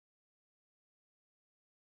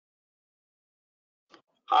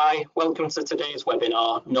Hi, welcome to today's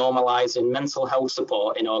webinar, Normalising Mental Health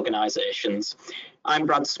Support in Organisations. I'm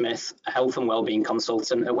Brad Smith, a health and wellbeing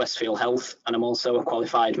consultant at Westfield Health, and I'm also a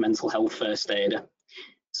qualified mental health first aider.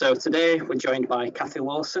 So today we're joined by Cathy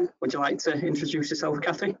Lawson. Would you like to introduce yourself,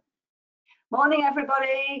 Cathy? Morning,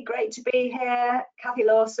 everybody. Great to be here. Cathy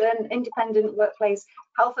Lawson, independent workplace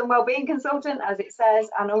health and wellbeing consultant, as it says,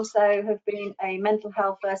 and also have been a mental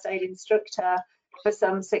health first aid instructor for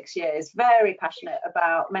some 6 years. Very passionate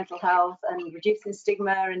about mental health and reducing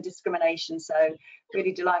stigma and discrimination. So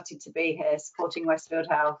really delighted to be here supporting Westfield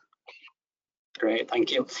Health. Great,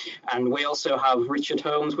 thank you. And we also have Richard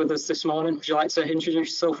Holmes with us this morning. Would you like to introduce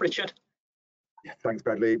yourself, Richard? Yeah, thanks,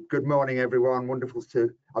 Bradley. Good morning, everyone. Wonderful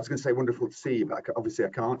to, I was going to say wonderful to see you, but obviously I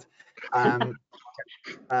can't.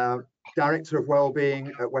 Director of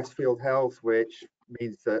Wellbeing at Westfield Health, which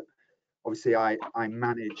means that obviously I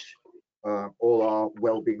manage all our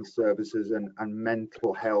wellbeing services, and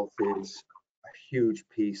mental health is a huge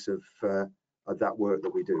piece of that work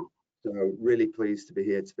that we do. So really pleased to be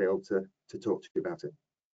here to be able to talk to you about it.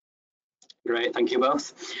 Great, thank you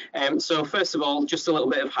both. So first of all, just a little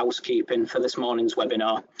bit of housekeeping for this morning's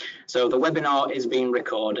webinar. So the webinar is being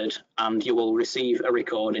recorded and you will receive a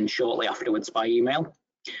recording shortly afterwards by email.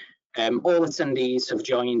 All attendees have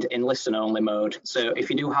joined in listen-only mode, so if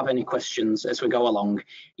you do have any questions as we go along,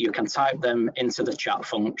 you can type them into the chat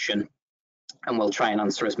function and we'll try and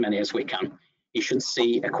answer as many as we can. You should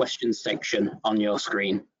see a questions section on your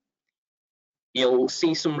screen. You'll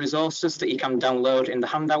see some resources that you can download in the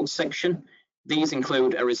handouts section. These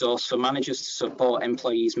include a resource for managers to support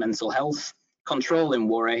employees' mental health, controlling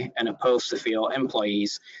worry, and a poster for your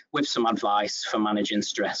employees with some advice for managing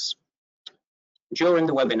stress. During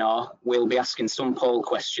the webinar, we'll be asking some poll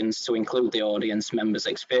questions to include the audience members'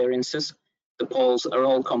 experiences. The polls are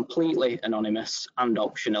all completely anonymous and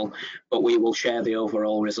optional, but we will share the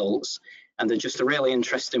overall results, and they're just a really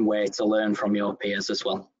interesting way to learn from your peers as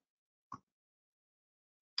well.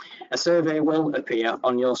 A survey will appear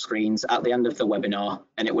on your screens at the end of the webinar,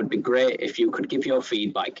 and it would be great if you could give your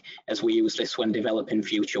feedback as we use this when developing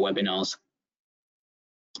future webinars.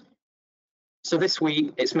 So this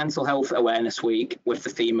week, it's Mental Health Awareness Week with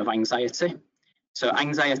the theme of anxiety. So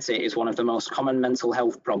anxiety is one of the most common mental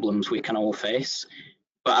health problems we can all face.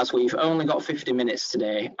 But as we've only got 50 minutes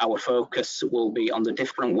today, our focus will be on the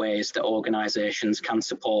different ways that organisations can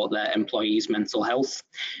support their employees' mental health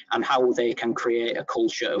and how they can create a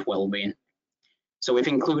culture of wellbeing. So we've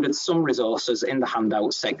included some resources in the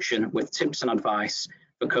handout section with tips and advice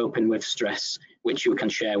for coping with stress, which you can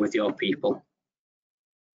share with your people.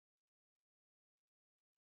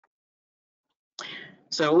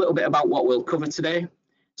 So a little bit about what we'll cover today.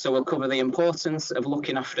 So we'll cover the importance of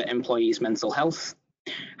looking after employees' mental health,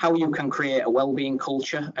 how you can create a wellbeing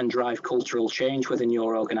culture and drive cultural change within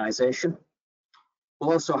your organisation.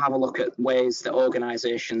 We'll also have a look at ways that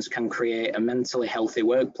organisations can create a mentally healthy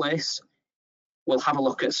workplace. We'll have a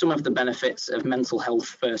look at some of the benefits of mental health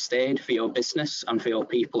first aid for your business and for your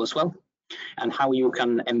people as well, and how you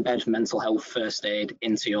can embed mental health first aid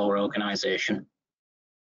into your organisation.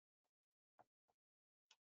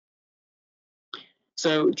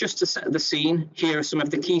 So just to set the scene, here are some of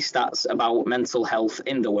the key stats about mental health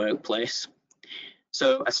in the workplace.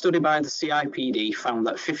 So a study by the CIPD found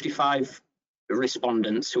that 55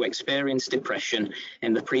 respondents who experienced depression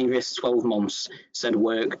in the previous 12 months said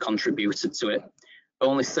work contributed to it.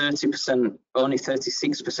 Only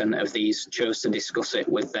 36% of these chose to discuss it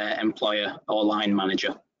with their employer or line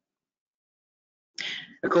manager.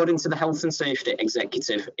 According to the Health and Safety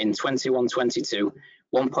Executive, in 21-22,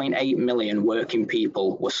 1.8 million working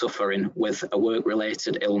people were suffering with a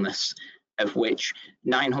work-related illness, of which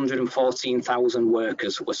 914,000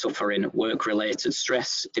 workers were suffering work-related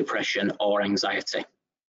stress, depression, or anxiety.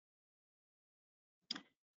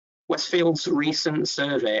 Westfield's recent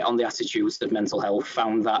survey on the attitudes of mental health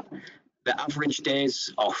found that the average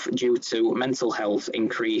days off due to mental health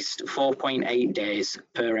increased 4.8 days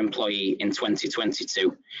per employee in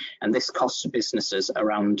 2022, and this costs businesses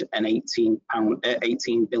around an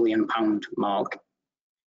 £18 billion mark.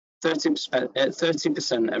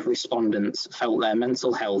 30% of respondents felt their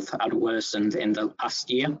mental health had worsened in the past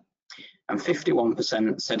year, and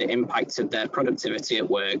 51% said it impacted their productivity at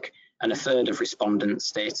work, and a third of respondents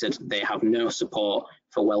stated they have no support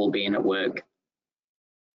for well-being at work.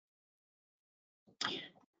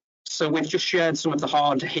 So we've just shared some of the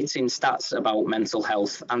hard-hitting stats about mental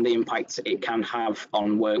health and the impact it can have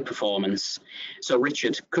on work performance. So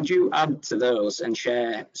Richard, could you add to those and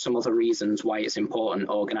share some other reasons why it's important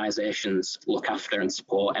organisations look after and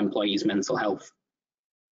support employees' mental health?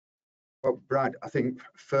 Well, Brad, I think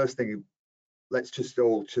first thing let's just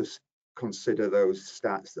all consider those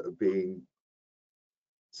stats that are being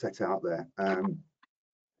set out there.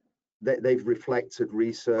 They've reflected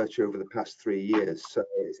research over the past 3 years, so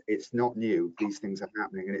it's not new. These things are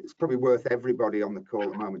happening, and it's probably worth everybody on the call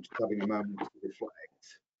at the moment just having a moment to reflect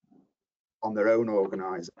on their own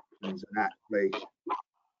organisations and actually,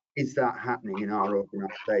 is that happening in our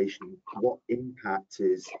organisation? What impact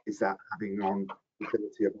is that having on the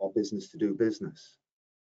ability of our business to do business?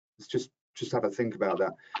 Let's just have a think about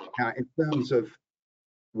that. Now, in terms of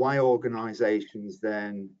why organisations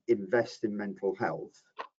then invest in mental health,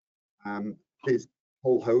 there's a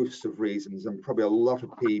whole host of reasons, and probably a lot of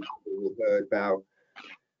people will have heard about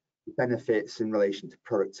the benefits in relation to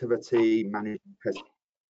productivity, managing presence,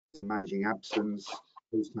 managing absence,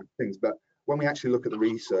 those types of things. But when we actually look at the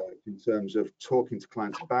research in terms of talking to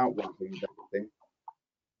clients about wellbeing investing,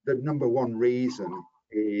 the number one reason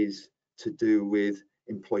is to do with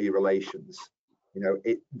employee relations. You know,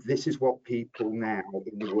 this is what people now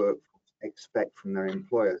in the workforce expect from their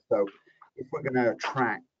employer. So if we're going to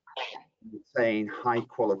attract and retain high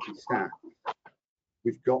quality staff,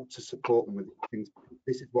 we've got to support them with things.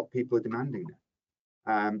 This is what people are demanding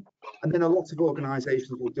now. And then a lot of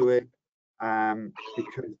organisations will do it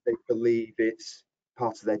because they believe it's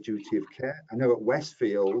part of their duty of care. I know at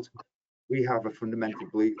Westfield, we have a fundamental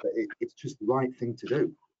belief that it's just the right thing to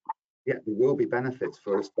do. Yeah, there will be benefits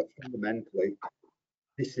for us, but fundamentally,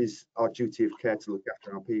 this is our duty of care to look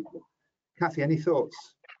after our people. Cathy, any thoughts?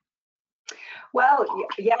 Well,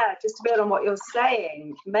 yeah, just to build on what you're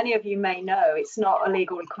saying, many of you may know it's not a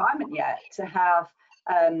legal requirement yet to have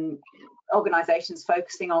organisations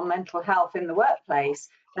focusing on mental health in the workplace.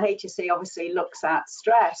 The HSE obviously looks at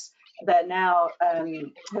stress. They now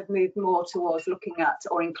have moved more towards looking at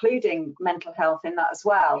or including mental health in that as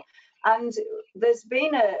well. And there's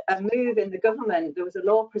been a move in the government. There was a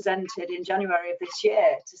law presented in January of this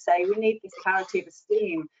year to say we need this parity of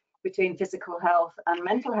esteem between physical health and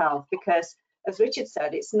mental health, because as Richard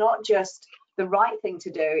said, it's not just the right thing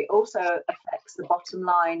to do, it also affects the bottom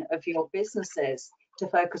line of your businesses to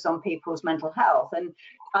focus on people's mental health. And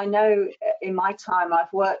I know in my time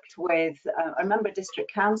I've worked with, I remember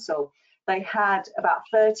district council, they had about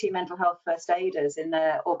 30 mental health first aiders in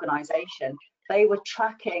their organisation. They were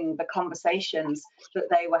tracking the conversations that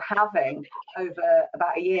they were having over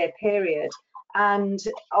about a year period. And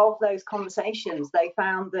of those conversations, they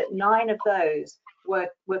found that 9 of those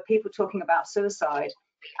were people talking about suicide.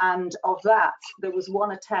 And of that, there was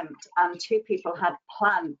 1 attempt and 2 people had a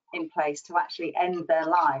plan in place to actually end their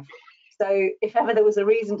life. So if ever there was a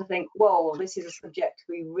reason to think, whoa, this is a subject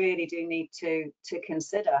we really do need to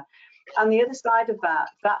consider. And the other side of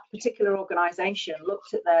that particular organisation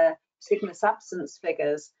looked at their sickness absence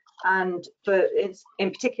figures, and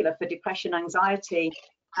in particular for depression, anxiety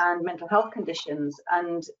and mental health conditions,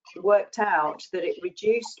 and worked out that it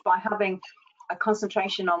reduced, by having a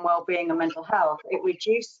concentration on well-being and mental health, it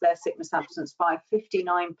reduced their sickness absence by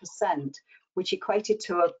 59%, which equated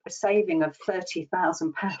to a saving of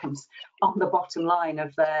 £30,000 on the bottom line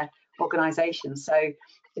of their organisation. So,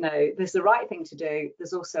 you know, there's the right thing to do.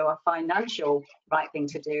 There's also a financial right thing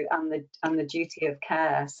to do, and the duty of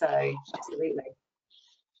care. So, absolutely.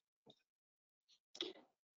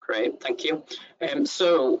 Great, thank you.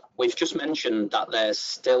 So we've just mentioned that there's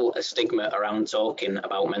still a stigma around talking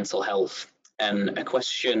about mental health. And a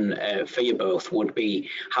question for you both would be,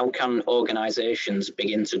 how can organisations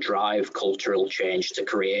begin to drive cultural change to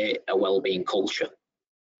create a wellbeing culture?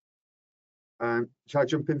 Shall I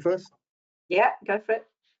jump in first? Yeah, go for it.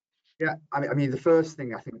 Yeah, I mean, the first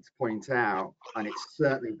thing I think to point out, and it's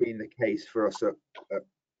certainly been the case for us at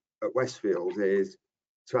Westfield, is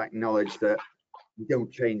to acknowledge that you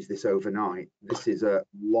don't change this overnight. This is a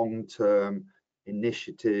long-term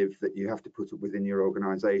initiative that you have to put up within your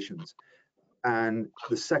organisations. And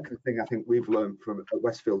the second thing I think we've learned from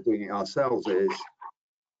Westfield doing it ourselves is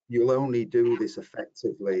you'll only do this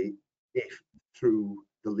effectively if through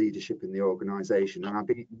the leadership in the organisation. And I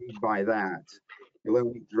mean by that, you'll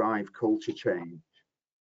only drive culture change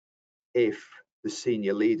if the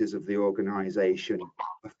senior leaders of the organisation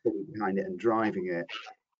are fully behind it and driving it.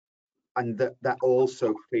 And that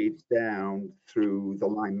also feeds down through the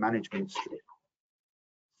line management structure.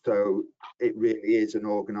 So it really is an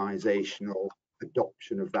organisational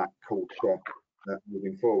adoption of that culture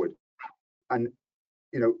moving forward. And,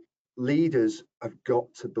 you know, leaders have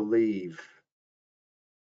got to believe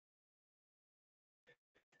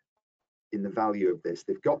in the value of this.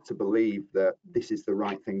 They've got to believe that this is the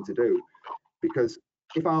right thing to do. Because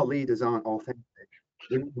if our leaders aren't authentic,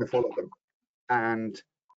 we're not going to follow them. And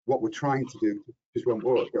what we're trying to do just won't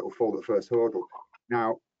work. It will fall at the first hurdle.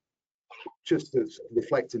 Now, just to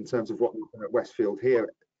reflect in terms of what we've done at Westfield here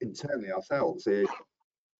internally ourselves is,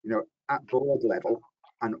 at board level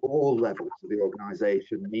and all levels of the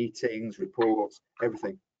organisation, meetings, reports,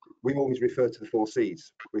 everything, we always refer to the 4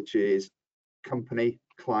 C's, which is company,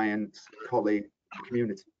 client, colleague,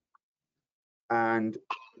 community. And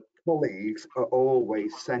colleagues are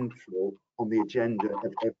always central on the agenda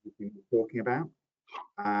of everything we're talking about.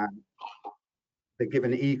 They're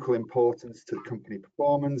given equal importance to company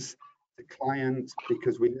performance, to clients,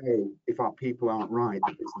 because we know if our people aren't right,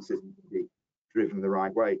 the business isn't going to be driven the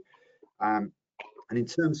right way. And in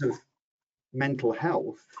terms of mental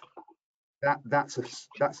health, that's a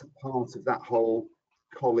part of that whole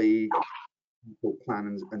colleague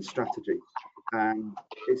plan and strategy. And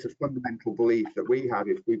it's a fundamental belief that we have,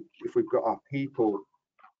 if we've got our people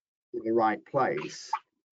in the right place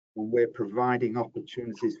and we're providing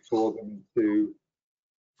opportunities for them to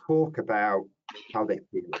talk about how they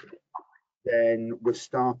feel, then we're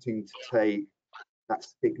starting to take that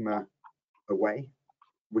stigma away.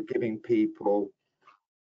 We're giving people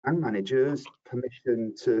and managers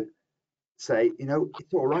permission to say,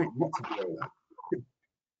 it's all right not to be all that.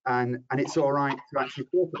 And it's all right to actually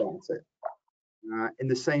talk about it. In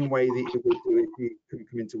the same way that you would do if you couldn't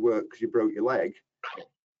come into work because you broke your leg,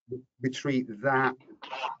 we treat that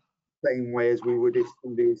same way as we would if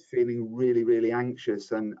somebody was feeling really, really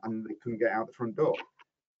anxious and they couldn't get out the front door.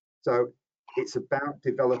 So it's about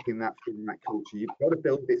developing that feeling, that culture. You've got to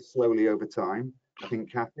build it slowly over time, I think,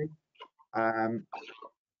 Cathy. Do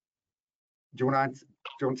you want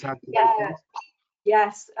to add? Yeah.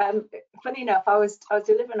 Yes. Funny enough, I was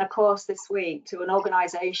delivering a course this week to an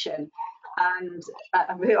organisation, and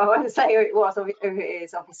I won't say who it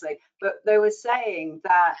is, obviously, but they were saying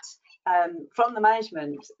that from the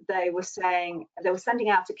management, they were sending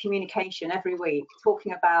out a communication every week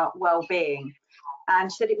talking about well-being,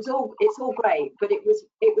 and said it's all great, but it was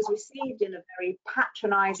received in a very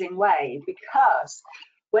patronising way, because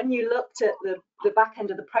when you looked at the back end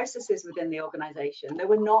of the processes within the organisation, they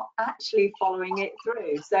were not actually following it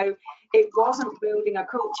through. So it wasn't building a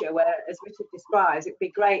culture where, as Richard describes, it'd be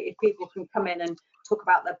great if people can come in and talk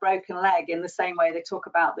about their broken leg in the same way they talk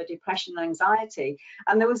about the depression and anxiety.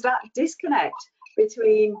 And there was that disconnect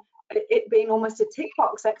between it being almost a tick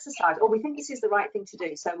box exercise. Oh, we think this is the right thing to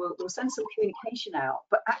do, so we'll send some communication out.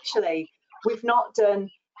 But actually, we've not done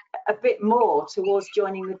a bit more towards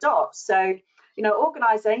joining the dots. So,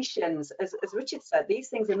 organizations, as Richard said, these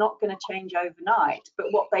things are not going to change overnight, but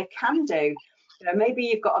what they can do, maybe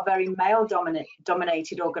you've got a very male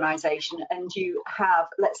dominated organization and you have,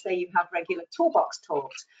 let's say you have regular toolbox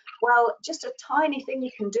talks. Well, just a tiny thing you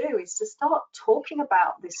can do is to start talking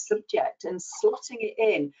about this subject and slotting it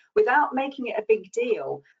in without making it a big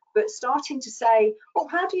deal, but starting to say, oh,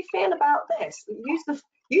 how do you feel about this?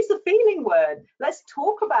 Use the feeling word. Let's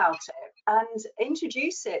talk about it and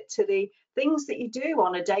introduce it to the things that you do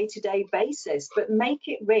on a day-to-day basis, but make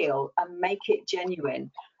it real and make it genuine,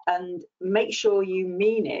 and make sure you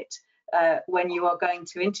mean it when you are going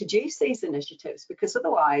to introduce these initiatives, because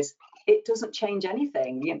otherwise it doesn't change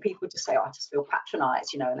anything. People just say, oh, I just feel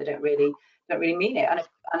patronised, and they don't really mean it.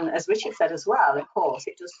 And as Richard said as well, of course,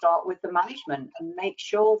 it does start with the management, and make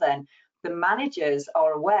sure then the managers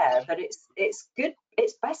are aware that it's good,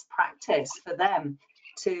 it's best practice for them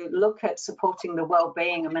to look at supporting the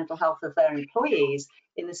well-being and mental health of their employees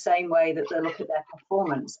in the same way that they look at their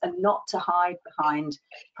performance, and not to hide behind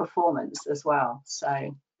performance as well.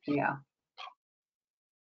 So, yeah.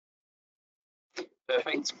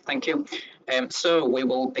 Perfect, thank you. So we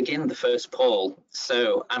will begin the first poll.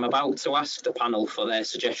 So I'm about to ask the panel for their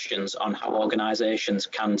suggestions on how organisations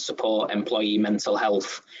can support employee mental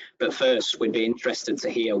health. But first, we'd be interested to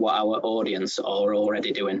hear what our audience are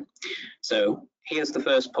already doing. So here's the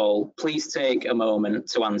first poll. Please take a moment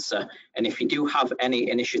to answer. And if you do have any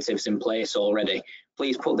initiatives in place already,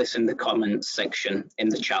 please put this in the comments section in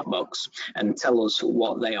the chat box and tell us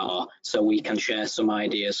what they are so we can share some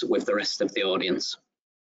ideas with the rest of the audience.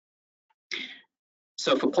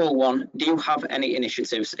 So for poll 1, do you have any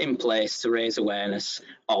initiatives in place to raise awareness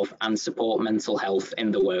of and support mental health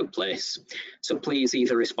in the workplace? So please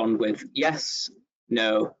either respond with yes,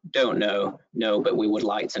 no, don't know, no, but we would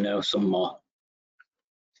like to know some more.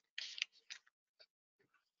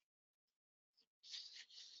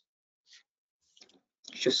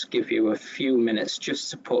 Just give you a few minutes just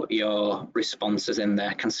to put your responses in there.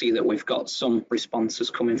 I can see that we've got some responses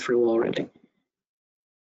coming through already.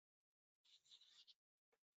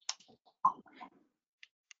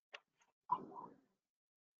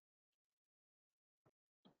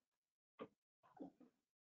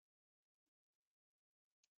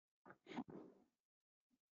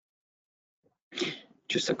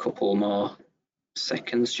 just a couple more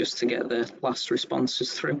seconds just to get the last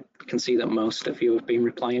responses through. I can see that most of you have been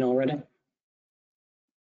replying already.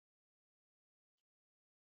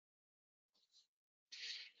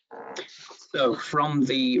 So from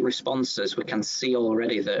the responses, we can see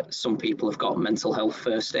already that some people have got mental health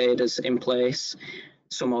first aiders in place.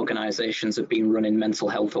 Some organisations have been running mental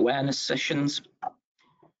health awareness sessions.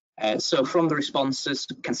 So from the responses,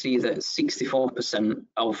 you can see that 64%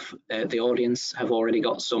 of the audience have already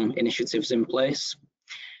got some initiatives in place.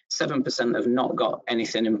 7% have not got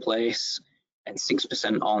anything in place, and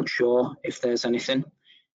 6% aren't sure if there's anything.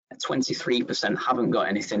 23% haven't got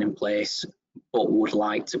anything in place, but would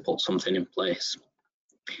like to put something in place.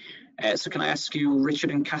 So can I ask you,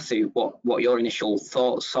 Richard and Cathy, what your initial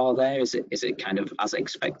thoughts are there? Is it kind of as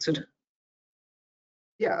expected?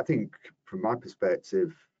 Yeah, I think from my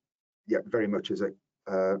perspective, yeah, very much as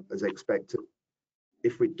expected.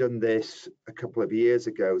 If we'd done this a couple of years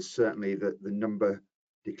ago, certainly the number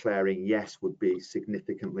declaring yes would be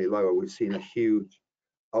significantly lower. We've seen a huge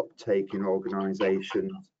uptake in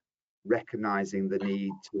organisations recognising the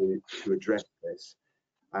need to address this.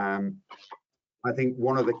 I think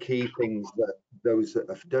one of the key things that those that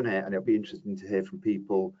have done it, and it'll be interesting to hear from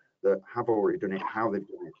people that have already done it, how they've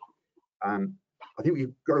done it. I think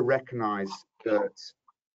we've got to recognise that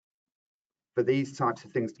for these types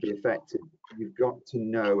of things to be effective, you've got to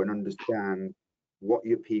know and understand what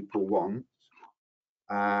your people want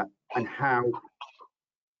and how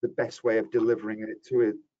the best way of delivering it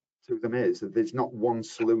to them is. That there's not one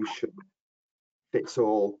solution fits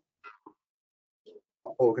all,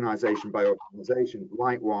 organisation by organisation.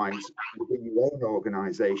 Likewise, within your own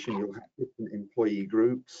organisation, you'll have different employee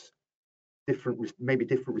groups, maybe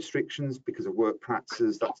different restrictions because of work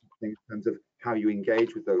practices, that sort of thing, in terms of how you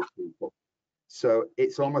engage with those people. So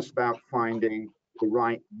it's almost about finding the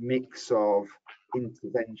right mix of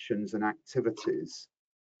interventions and activities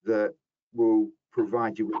that will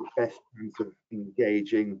provide you with the best chance of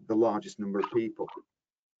engaging the largest number of people.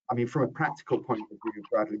 I mean, from a practical point of view,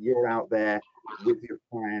 Bradley, you're out there with your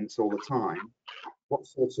clients all the time. What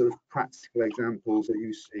sorts of practical examples are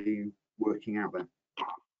you seeing working out there?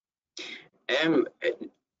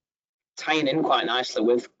 Tying in quite nicely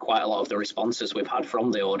with quite a lot of the responses we've had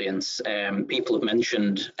from the audience, people have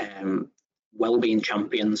mentioned wellbeing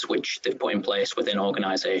champions, which they've put in place within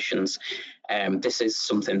organisations. This is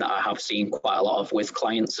something that I have seen quite a lot of with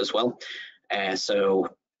clients as well. So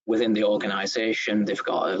within the organisation, they've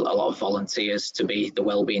got a lot of volunteers to be the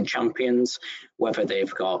wellbeing champions, whether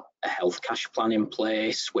they've got a health cash plan in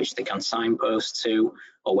place, which they can signpost to,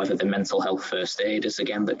 or whether the mental health first aiders,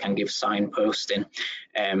 again, that can give signposting.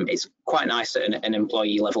 It's quite nice at an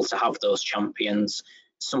employee level to have those champions,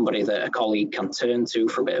 somebody that a colleague can turn to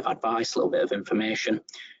for a bit of advice, a little bit of information.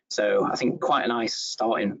 So I think quite a nice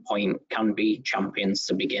starting point can be champions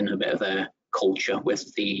to begin a bit of a culture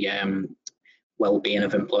with the well-being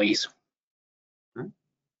of employees.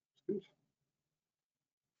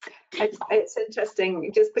 It's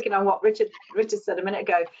interesting, just picking on what Richard said a minute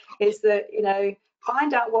ago, is that, you know,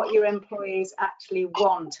 find out what your employees actually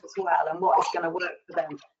want as well and what is going to work for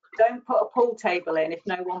them. Don't put a pool table in if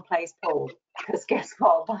no one plays pool, because guess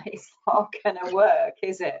what, it's not going to work,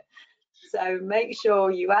 is it? So make sure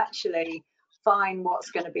you actually find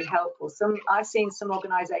what's going to be helpful. I've seen some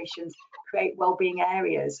organisations create wellbeing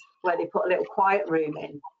areas where they put a little quiet room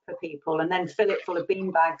in for people and then fill it full of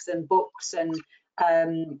bean bags and books and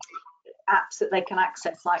apps that they can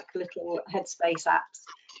access, like little headspace apps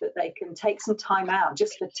that they can take some time out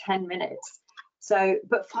just for 10 minutes. So,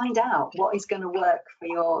 but find out what is going to work for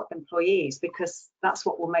your employees, because that's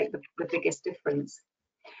what will make the biggest difference.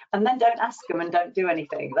 And then don't ask them and don't do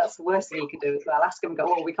anything. That's the worst thing you can do as well. Ask them and go,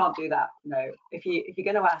 oh, we can't do that. No, if you're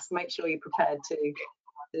going to ask, make sure you're prepared to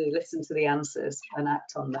listen to the answers and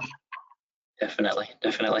act on them. Definitely.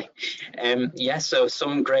 Yeah, so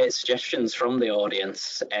some great suggestions from the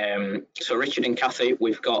audience. So Richard and Cathy,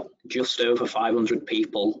 we've got just over 500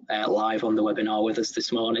 people live on the webinar with us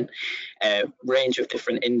this morning. Range of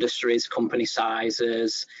different industries, company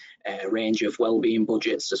sizes, range of wellbeing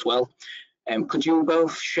budgets as well. Could you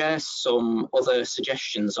both share some other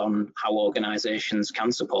suggestions on how organisations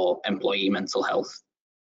can support employee mental health?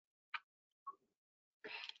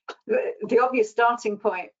 The obvious starting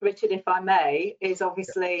point, Richard, if I may, is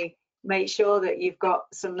obviously make sure that you've got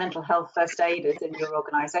some mental health first aiders in your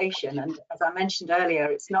organisation. And as I mentioned earlier,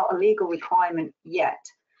 it's not a legal requirement yet,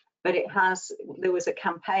 but there was a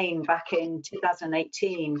campaign back in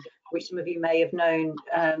 2018, which some of you may have known,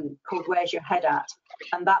 called Where's Your Head At?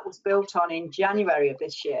 and that was built on in January of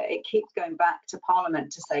this year. It keeps going back to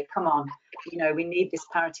Parliament to say, come on, you know, we need this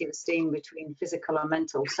parity of esteem between physical and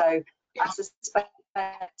mental. So I suspect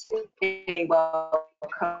it's really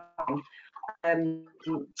welcome,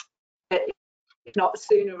 if not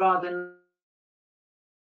sooner rather than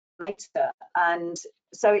later. And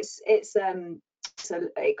so so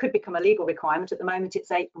it could become a legal requirement. At the moment,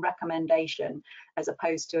 it's a recommendation as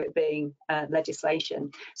opposed to it being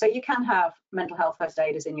legislation. So you can have mental health first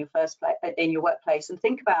aiders in your workplace, and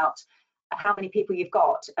think about how many people you've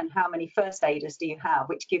got and how many first aiders do you have,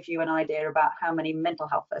 which gives you an idea about how many mental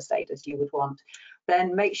health first aiders you would want.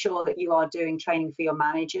 Then make sure that you are doing training for your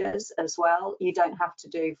managers as well. You don't have to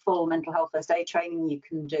do full mental health first aid training. You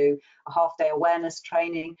can do a half-day awareness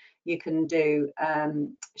training. You can do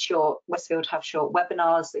Westfield have short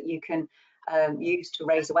webinars that you can use to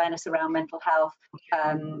raise awareness around mental health.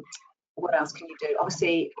 What else can you do?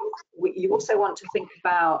 Obviously, you also want to think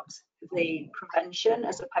about the prevention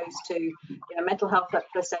as opposed to, you know, mental health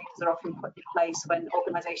first aiders are often put in place when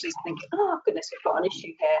organisations are thinking, oh goodness, we've got an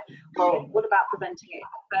issue here. Well, what about preventing it in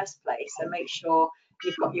the first place? And make sure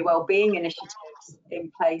you've got your wellbeing initiatives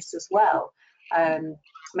in place as well.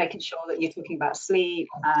 Making sure that you're talking about sleep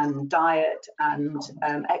and diet and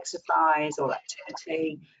exercise or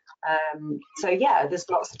activity. So yeah, there's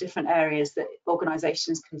lots of different areas that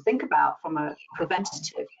organisations can think about from a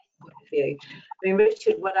preventative point of view. I mean,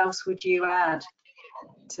 Richard, what else would you add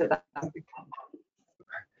to that?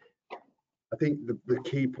 I think the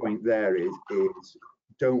key point there is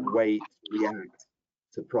don't wait to react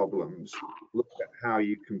to problems. Look at how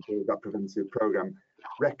you can build that preventative program.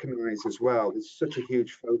 Recognise as well, there's such a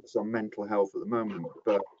huge focus on mental health at the moment,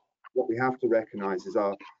 but what we have to recognise is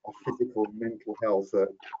our physical and mental health are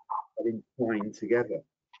entwined together.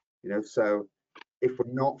 You know, so if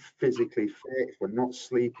we're not physically fit, if we're not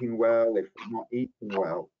sleeping well, if we're not eating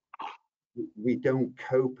well, we don't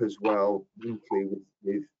cope as well mentally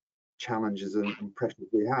with challenges and pressures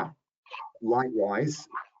we have. Likewise,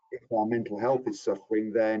 if our mental health is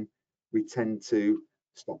suffering, then we tend to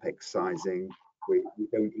stop exercising. We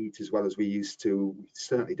don't eat as well as we used to. We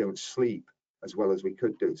certainly don't sleep as well as we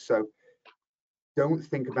could do. So don't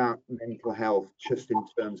think about mental health just in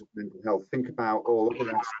terms of mental health. Think about all other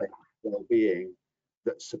aspects of well-being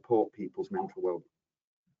that support people's mental well-being.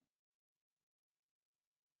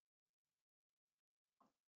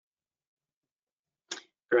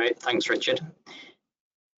 Great, thanks, Richard.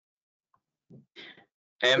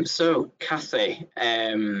 So, Cathy,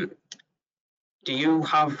 do you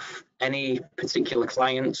have any particular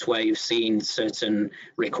clients where you've seen certain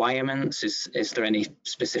requirements? Is there any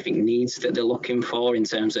specific needs that they're looking for in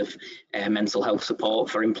terms of mental health support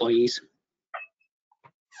for employees?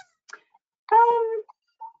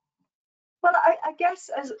 Well, I guess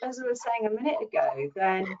as I was saying a minute ago,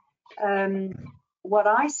 then what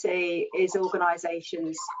I see is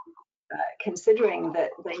organisations considering that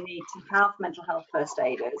they need to have mental health first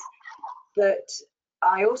aiders, that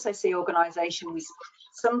I also see organisations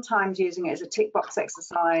sometimes using it as a tick box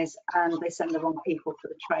exercise, and they send the wrong people for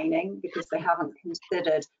the training because they haven't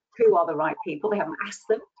considered who are the right people. They haven't asked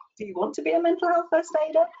them, do you want to be a mental health first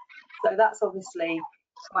aider? So that's obviously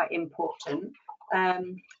quite important.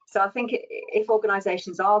 So I think if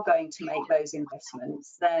organisations are going to make those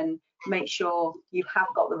investments, then make sure you have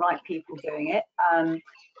got the right people doing it.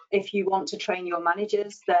 If you want to train your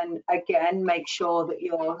managers, then again, make sure that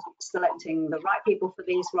you're selecting the right people for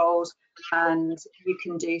these roles, and you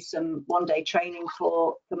can do some one-day training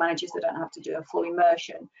for the managers that don't have to do a full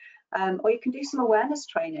immersion. Or you can do some awareness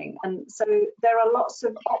training. And so there are lots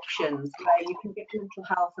of options where you can get mental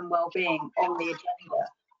health and well-being on the agenda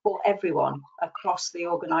for everyone across the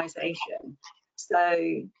organisation.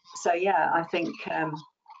 So yeah, I think I'm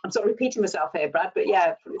sort of repeating myself here, Brad, but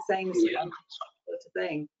yeah, saying the same sort of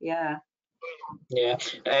thing. Yeah. Yeah,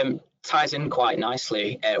 ties in quite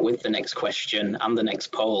nicely with the next question and the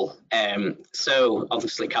next poll. So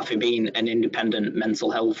obviously, Cathy, being an independent mental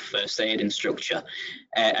health first aid instructor,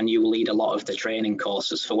 and you lead a lot of the training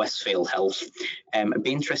courses for Westfield Health, I'd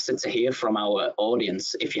be interested to hear from our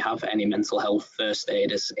audience if you have any mental health first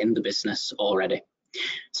aiders in the business already.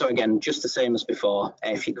 So again, just the same as before,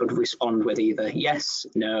 if you could respond with either yes,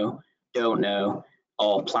 no, don't know,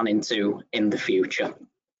 or planning to in the future.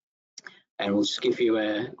 And we'll just give you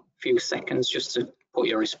a few seconds just to put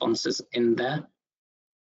your responses in there.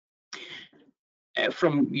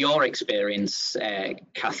 From your experience,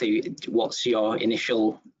 Cathy, what's your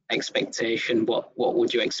initial expectation? What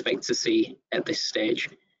would you expect to see at this stage?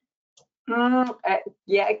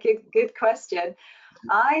 Yeah, good question.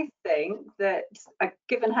 I think that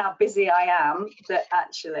given how busy I am, that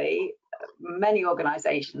actually many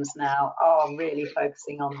organisations now are really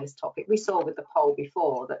focusing on this topic. We saw with the poll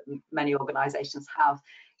before that many organisations have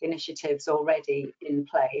initiatives already in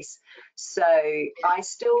place. So I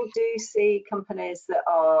still do see companies that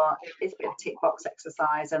it's a bit of a tick box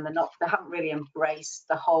exercise, and they haven't really embraced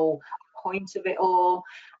the whole point of it all.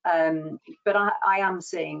 But I am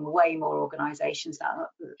seeing way more organisations now,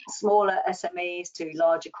 smaller SMEs to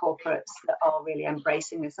larger corporates, that are really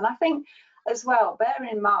embracing this. And I think as well, bear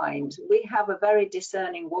in mind, we have a very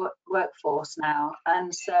discerning workforce now,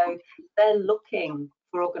 and so they're looking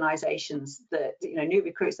for organisations that, new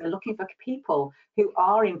recruits, they're looking for people who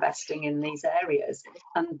are investing in these areas,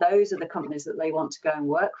 and those are the companies that they want to go and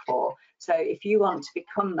work for. So if you want to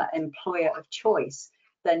become that employer of choice,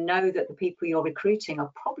 then know that the people you're recruiting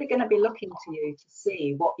are probably going to be looking to you to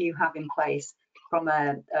see what you have in place from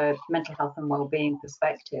a mental health and wellbeing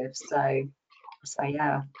perspective. So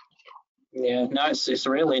yeah. Yeah, no, it's a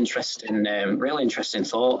really interesting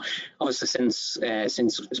thought. Obviously,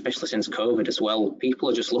 especially since COVID as well, people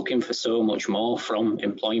are just looking for so much more from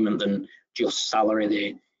employment than just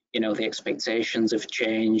salary. The expectations have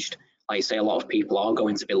changed. Like you say, a lot of people are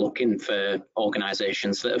going to be looking for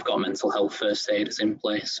organisations that have got mental health first aiders in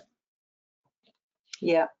place.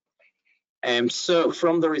 Yeah. So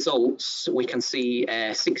from the results, we can see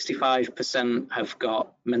 65% have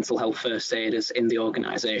got mental health first aiders in the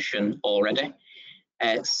organisation already.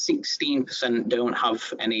 16% don't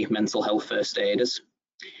have any mental health first aiders.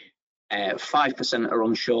 5% are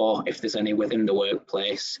unsure if there's any within the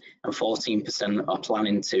workplace, and 14% are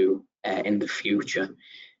planning to in the future.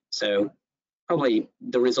 So probably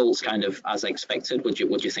the results kind of as expected. Would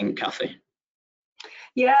you think, Cathy?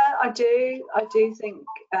 Yeah, I do think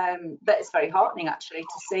that it's very heartening actually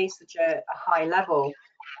to see such a high level.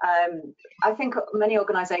 I think many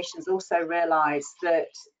organisations also realise that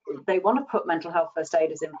they want to put mental health first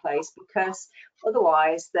aiders in place, because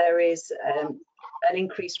otherwise there is an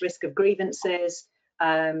increased risk of grievances,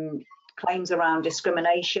 claims around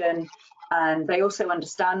discrimination, and they also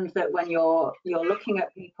understand that when you're looking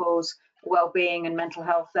at people's well-being and mental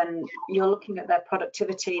health, then you're looking at their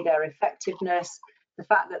productivity, their effectiveness, the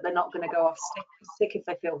fact that they're not going to go off sick if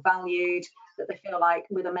they feel valued, that they feel like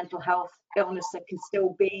with a mental health illness they can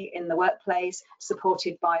still be in the workplace,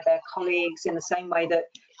 supported by their colleagues, in the same way that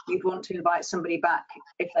you'd want to invite somebody back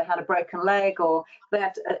if they had a broken leg, or they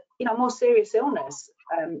had a more serious illness.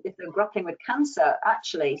 If they're grappling with cancer,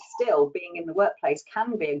 actually still being in the workplace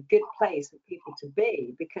can be a good place for people to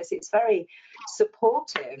be, because it's very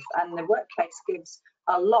supportive, and the workplace gives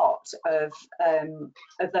a lot of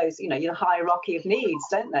those, your hierarchy of needs,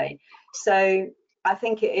 don't they? So I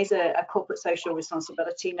think it is a corporate social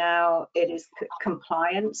responsibility now. It is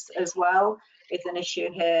compliance as well is an issue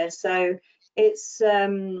here. So it's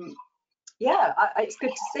it's good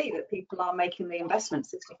to see that people are making the investment.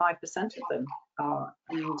 65% of them are,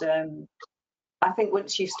 and I think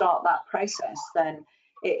once you start that process, then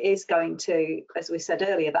it is going to, as we said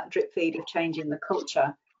earlier, that drip feed of changing the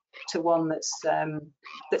culture to one that's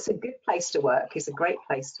a good place to work, is a great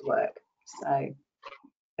place to work. So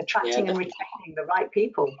attracting and retaining the right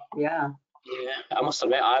people. Yeah, I must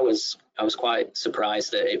admit I was quite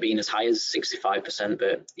surprised at it being as high as 65%,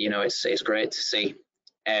 but it's great to see.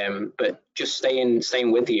 But just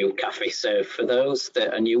staying with you, Cathy, so for those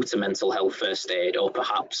that are new to mental health first aid, or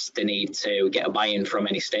perhaps they need to get a buy-in from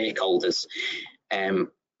any stakeholders,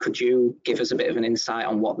 could you give us a bit of an insight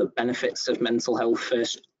on what the benefits of mental health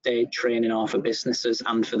first aid training are for businesses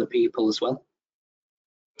and for the people as well?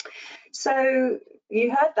 So you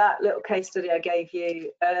heard that little case study I gave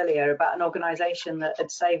you earlier about an organisation that had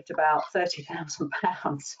saved about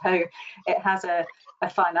 £30,000. So it has a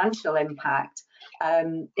financial impact.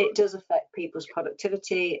 It does affect people's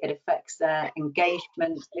productivity, it affects their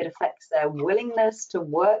engagement, it affects their willingness to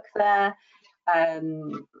work there.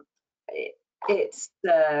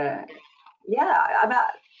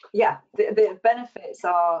 The benefits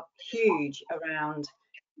are huge around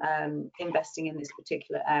investing in this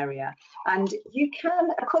particular area. And you can,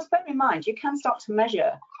 of course, bear in mind, you can start to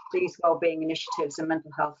measure these wellbeing initiatives and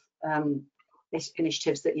mental health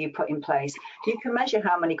initiatives that you put in place. You can measure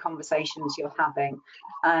how many conversations you're having,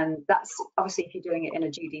 and that's obviously, if you're doing it in a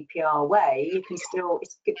GDPR way, you can still,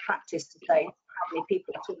 it's good practice to say how many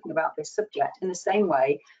people are talking about this subject, in the same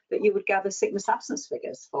way that you would gather sickness absence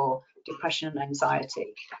figures for depression and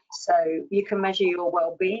anxiety. So you can measure your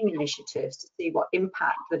wellbeing initiatives to see what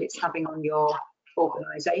impact that it's having on your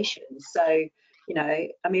organisation. So,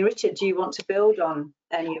 Richard, do you want to build on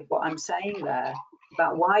any of what I'm saying there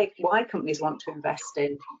about why companies want to invest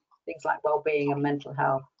in things like wellbeing and mental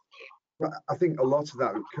health? Well, I think a lot of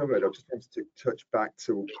that we've covered. I just wanted to touch back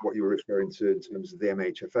to what you were referring to in terms of the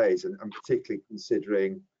MHFAs, and particularly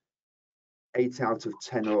considering 8 out of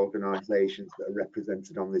 10 organisations that are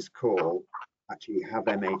represented on this call actually have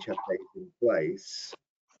MHFAs in place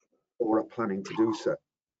or are planning to do so.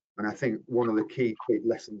 And I think one of the key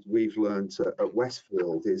lessons we've learned at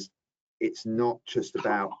Westfield is it's not just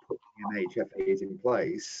about putting MHFAs in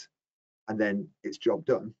place and then it's job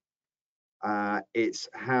done. It's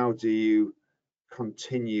how do you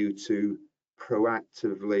continue to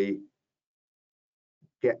proactively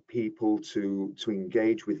get people to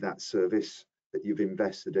engage with that service that you've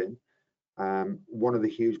invested in. One of the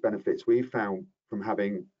huge benefits we've found from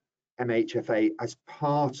having MHFA as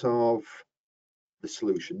part of the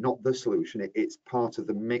solution, not the solution, it's part of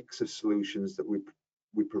the mix of solutions that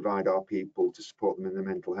we provide our people to support them in their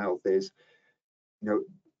mental health, is, you know,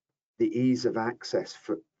 the ease of access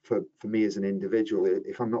for me as an individual.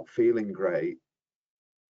 If I'm not feeling great,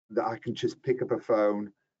 that I can just pick up a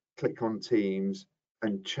phone, click on Teams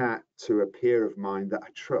and chat to a peer of mine that I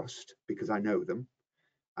trust because I know them,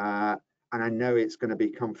 and I know it's going to be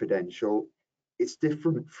confidential. It's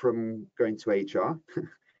different from going to HR,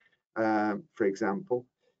 for example,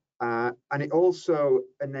 and it also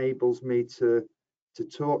enables me to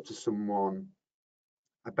talk to someone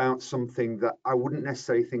about something that I wouldn't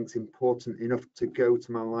necessarily think is important enough to go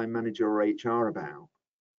to my line manager or HR about.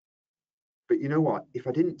 But you know what? If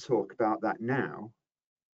I didn't talk about that now,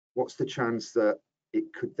 what's the chance that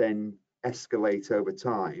it could then escalate over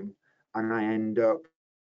time and I end up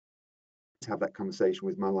to have that conversation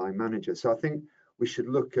with my line manager? So I think we should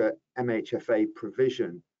look at MHFA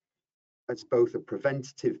provision as both a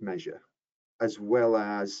preventative measure as well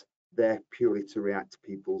as there purely to react to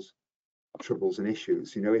people's troubles and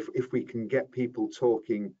issues. You know, if we can get people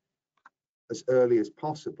talking as early as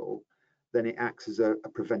possible, then it acts as a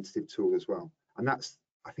preventative tool as well. And that's,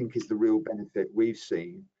 I think, is the real benefit we've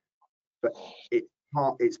seen. But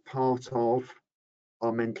it's part of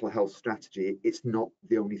our mental health strategy. It's not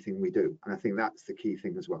the only thing we do. And I think that's the key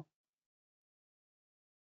thing as well.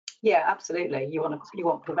 Yeah, absolutely. You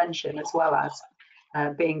want prevention as well as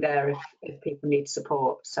being there if people need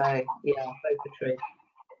support. So yeah, both are true.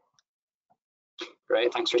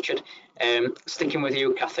 Great, thanks, Richard. Sticking with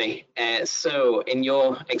you, Cathy. So, in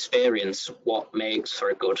your experience, what makes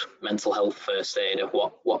for a good mental health first aider?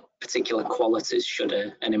 What particular qualities should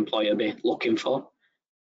an employer be looking for?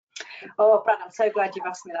 Oh, Brad, I'm so glad you've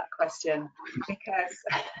asked me that question, because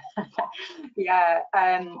yeah,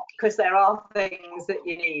 because there are things that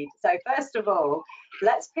you need. So first of all,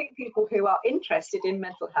 let's pick people who are interested in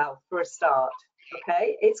mental health for a start.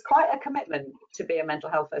 Okay, it's quite a commitment to be a mental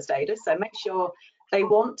health first aider, so make sure they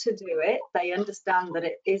want to do it. They understand that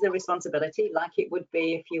it is a responsibility, like it would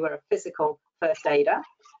be if you were a physical first aider.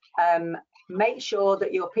 Make sure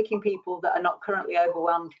that you're picking people that are not currently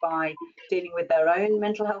overwhelmed by dealing with their own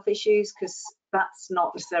mental health issues, because that's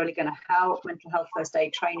not necessarily going to help. Mental health first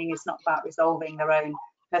aid training is not about resolving their own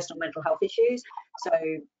personal mental health issues. So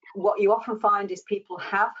what you often find is people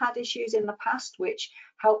have had issues in the past, which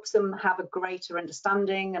helps them have a greater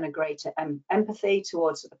understanding and a greater empathy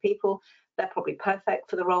towards other people. They're probably perfect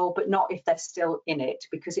for the role, but not if they're still in it,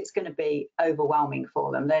 because it's going to be overwhelming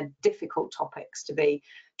for them. They're difficult topics to be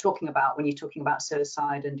talking about when you're talking about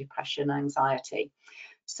suicide and depression, anxiety.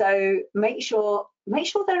 So make sure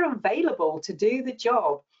they're available to do the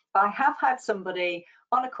job. I have had somebody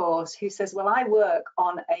on a course who says, well, I work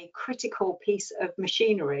on a critical piece of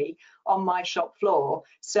machinery on my shop floor,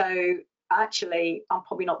 so actually I'm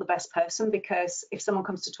probably not the best person, because if someone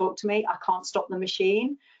comes to talk to me, I can't stop the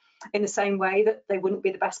machine. In the same way that they wouldn't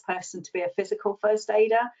be the best person to be a physical first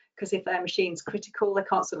aider, because if their machine's critical, they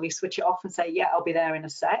can't suddenly switch it off and say, yeah, I'll be there in a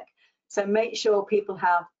sec. So make sure people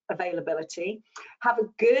have availability, have a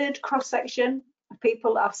good cross-section of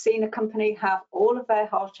people. I've seen a company have all of their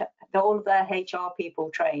HR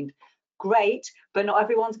people trained. Great, but not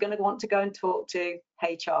everyone's going to want to go and talk to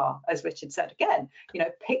HR, as Richard said. Again, you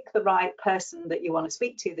know, pick the right person that you want to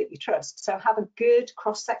speak to, that you trust. So have a good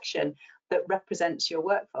cross-section that represents your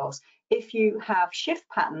workforce. If you have shift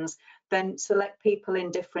patterns, then select people in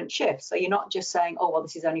different shifts. So you're not just saying, oh, well,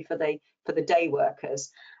 this is only for the day workers.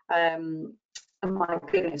 Oh my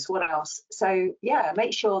goodness, what else? So yeah,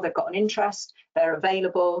 make sure they've got an interest, they're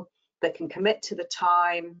available, they can commit to the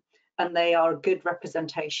time, and they are a good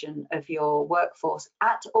representation of your workforce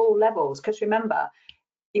at all levels. Because remember,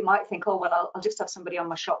 you might think, oh, well, I'll just have somebody on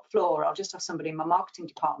my shop floor, or I'll just have somebody in my marketing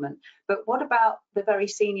department. But what about the very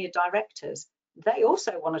senior directors? They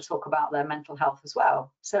also want to talk about their mental health as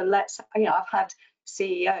well. So let's, you know, I've had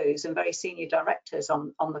CEOs and very senior directors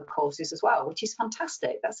on the courses as well, which is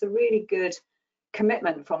fantastic. That's a really good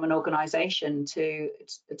commitment from an organisation to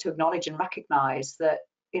acknowledge and recognise that,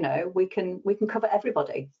 you know, we can cover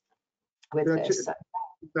everybody with this. So.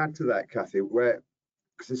 Add to that, Cathy,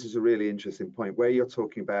 because this is a really interesting point, where you're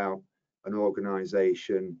talking about an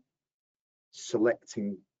organisation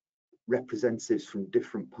selecting representatives from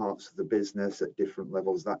different parts of the business at different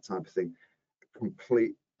levels, that type of thing.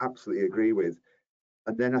 Absolutely agree with.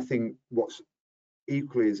 And then I think what's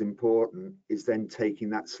equally as important is then taking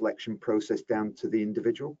that selection process down to the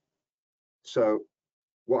individual. So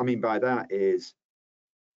what I mean by that is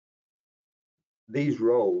these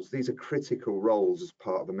are critical roles as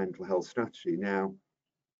part of a mental health strategy. Now,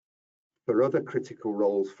 for other critical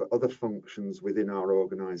roles, for other functions within our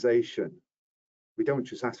organisation, we don't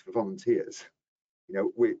just ask for volunteers. You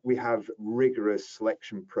know, we have rigorous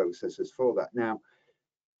selection processes for that. Now,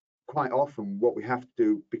 quite often what we have to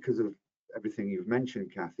do, because of everything you've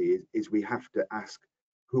mentioned, Cathy, is we have to ask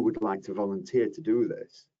who would like to volunteer to do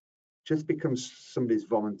this. Just because somebody's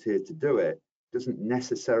volunteered to do it doesn't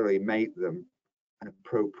necessarily make them an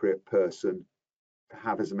appropriate person to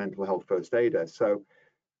have as a mental health first aider. So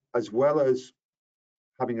as well as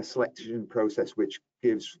having a selection process which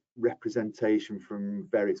gives representation from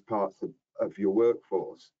various parts of your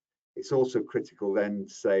workforce, it's also critical then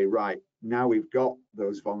to say, right, now we've got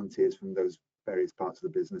those volunteers from those various parts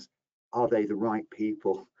of the business, are they the right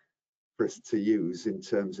people for us to use in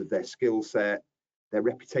terms of their skill set, their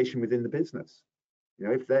reputation within the business? You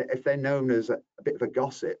know, if they're known as a bit of a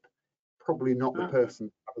gossip, probably not the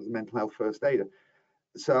person as a mental health first aider.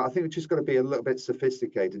 So I think we've just got to be a little bit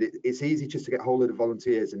sophisticated. It's easy just to get hold of the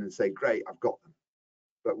volunteers and say, great, I've got them.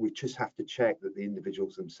 But we just have to check that the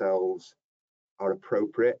individuals themselves are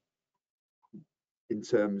appropriate in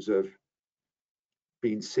terms of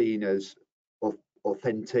being seen as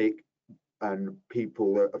authentic and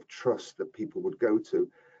people of trust that people would go to.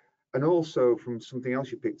 And also from something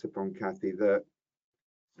else you picked up on, Cathy, that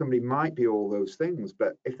somebody might be all those things,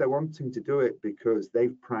 but if they're wanting to do it because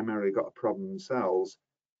they've primarily got a problem themselves,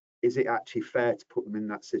 is it actually fair to put them in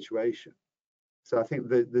that situation? So I think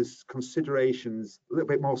that there's considerations, a little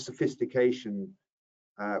bit more sophistication.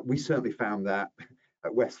 We certainly found that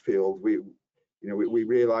at Westfield. We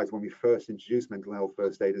realised when we first introduced mental health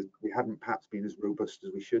first aiders, we hadn't perhaps been as robust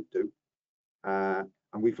as we should do, and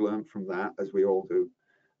we've learned from that, as we all do.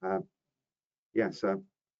 So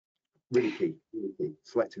really key,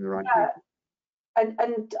 selecting the right people.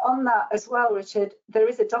 And on that as well, Richard, there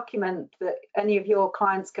is a document that any of your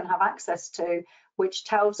clients can have access to, which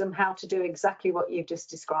tells them how to do exactly what you've just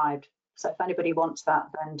described. So if anybody wants that,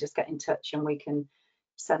 then just get in touch and we can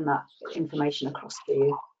send that information across to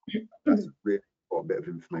you. That's a really important bit of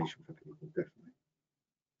information for people, definitely.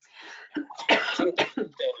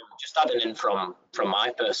 Just adding in from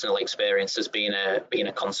my personal experience as being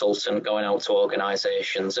a consultant, going out to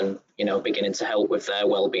organisations and beginning to help with their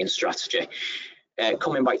wellbeing strategy.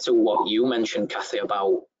 Coming back to what you mentioned, Cathy,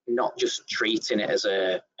 about not just treating it as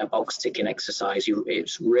a box ticking exercise,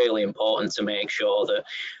 it's really important to make sure that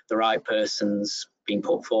the right person's being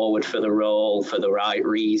put forward for the role for the right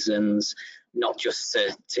reasons, not just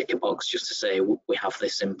to tick a box just to say we have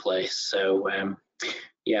this in place. So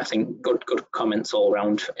I think good comments all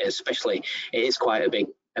around. Especially, it is quite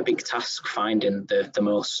a big task finding the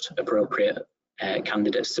most appropriate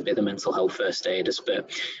candidates to be the mental health first aiders.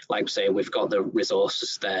 But like I say, we've got the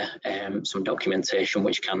resources there, some documentation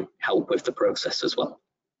which can help with the process as well.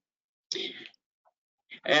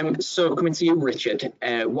 So coming to you, Richard,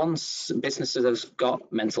 once businesses have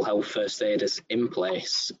got mental health first aiders in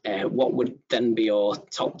place, what would then be your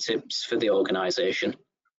top tips for the organisation?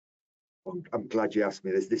 I'm glad you asked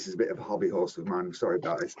me this. This is a bit of a hobby horse of mine. I'm sorry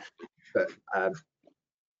about this, but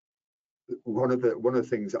one of the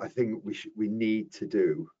things that I think we need to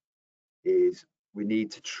do is we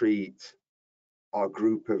need to treat our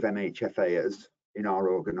group of MHFAs in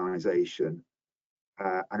our organisation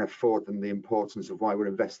and afford them the importance of why we're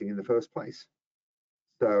investing in the first place.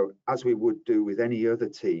 So as we would do with any other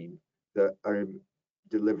team that are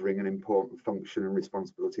delivering an important function and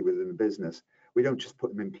responsibility within the business, we don't just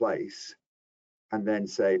put them in place and then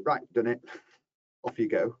say, right, done it, off you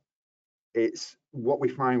go. It's what we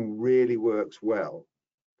find really works well.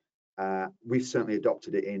 We've certainly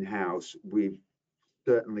adopted it in-house. We've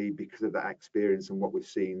certainly, because of that experience and what we've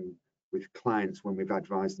seen with clients when we've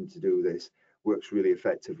advised them to do this, works really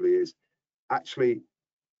effectively, is actually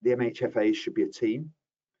the MHFA should be a team.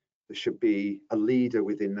 There should be a leader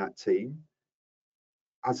within that team.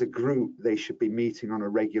 As a group, they should be meeting on a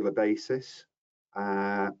regular basis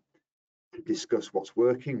to discuss what's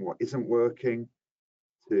working, what isn't working,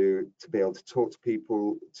 to be able to talk to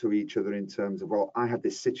people, to each other in terms of, well, I had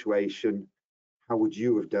this situation, how would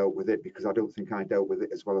you have dealt with it? Because I don't think I dealt with it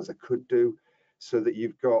as well as I could do. So that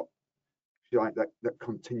you've got, if you like, that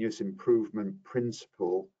continuous improvement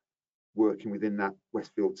principle working within that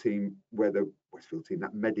Westfield team, where the Westfield team,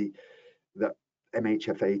 that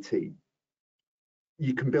MHFA team,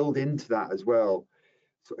 you can build into that as well.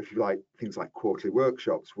 So if you like, things like quarterly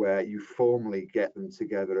workshops where you formally get them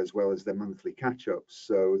together as well as their monthly catch-ups,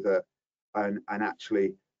 so that and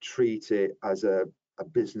actually treat it as a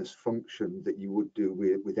business function that you would do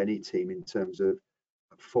with any team in terms of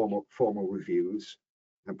formal reviews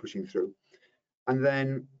and pushing through. And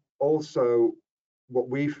then also what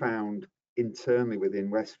we found internally within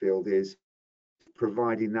Westfield is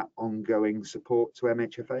providing that ongoing support to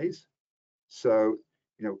MHFAs. So,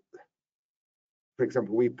 you know, for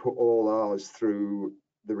example, we put all ours through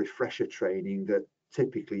the refresher training that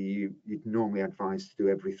typically you'd normally advise to do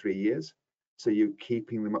every 3 years. So you're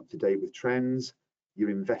keeping them up to date with trends,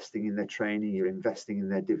 you're investing in their training, you're investing in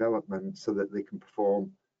their development so that they can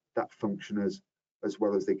perform that function as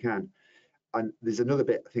well as they can. And there's another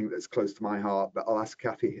bit, I think, that's close to my heart, but I'll ask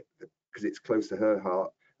Cathy, because it's close to her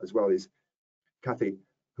heart as well, is, Cathy,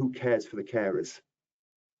 who cares for the carers?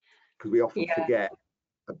 Because we often forget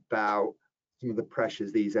about some of the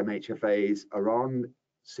pressures these MHFAs are on,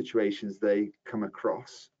 situations they come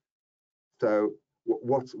across. So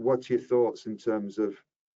what's your thoughts in terms of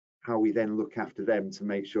how we then look after them to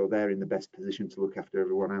make sure they're in the best position to look after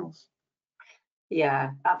everyone else?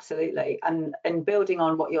 Yeah, absolutely. And building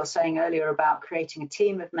on what you're saying earlier about creating a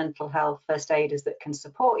team of mental health first aiders that can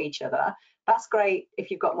support each other, that's great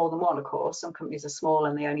if you've got more than one, of course. Some companies are small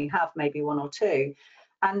and they only have maybe one or two.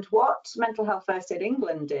 And what Mental Health First Aid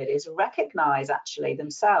England did is recognise actually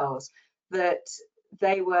themselves that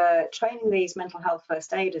they were training these mental health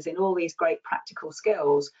first aiders in all these great practical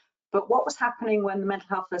skills. But what was happening when the mental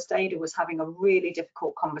health first aider was having a really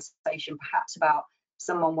difficult conversation, perhaps about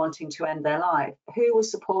someone wanting to end their life? Who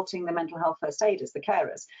was supporting the mental health first aiders? The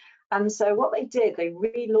carers. And so what they did, they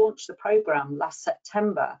relaunched the programme last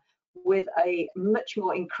September with a much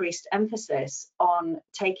more increased emphasis on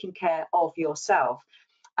taking care of yourself.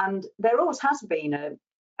 And there always has been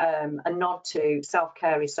a nod to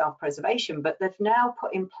self-care is self-preservation, but they've now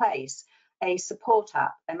put in place a support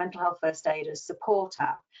app, a mental health first aiders support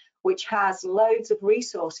app, which has loads of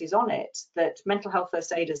resources on it that mental health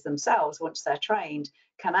first aiders themselves, once they're trained,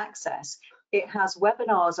 can access. It has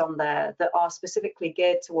webinars on there that are specifically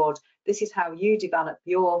geared toward, this is how you develop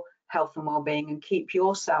your health and well-being and keep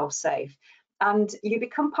yourself safe. And you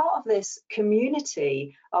become part of this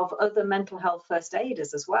community of other mental health first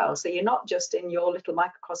aiders as well. So you're not just in your little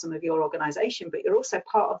microcosm of your organisation, but you're also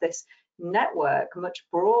part of this network, much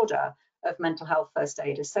broader, of mental health first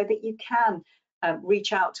aiders, so that you can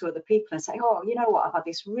reach out to other people and say, oh, you know what, I've had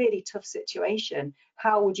this really tough situation.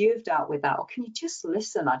 How would you have dealt with that? Or can you just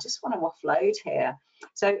listen? I just want to offload here.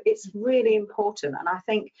 So it's really important. And I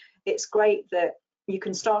think it's great that you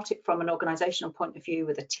can start it from an organisational point of view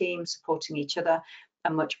with a team supporting each other.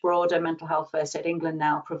 And much broader, Mental Health First Aid England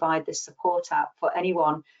now provide this support app for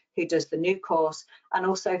anyone who does the new course, and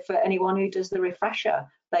also for anyone who does the refresher.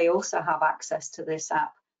 They also have access to this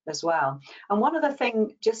app as well. And one other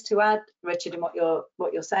thing, just to add, Richard, in what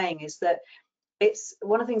you're saying, is that it's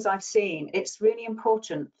one of the things I've seen. It's really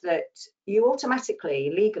important that you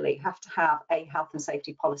automatically, legally, have to have a health and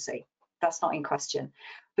safety policy. That's not in question.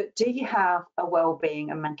 But do you have a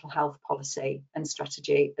wellbeing and mental health policy and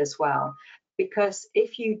strategy as well? Because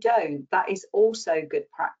if you don't, that is also good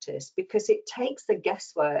practice, because it takes the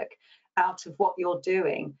guesswork out of what you're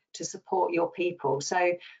doing to support your people.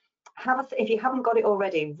 So if you haven't got it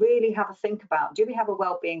already, really have a think about, do we have a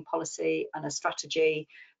wellbeing policy and a strategy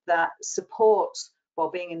that supports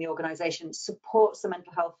wellbeing in the organisation, supports the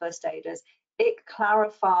mental health first aiders? It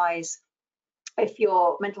clarifies if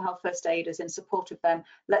your mental health first aiders in support of them,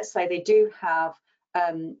 let's say they do have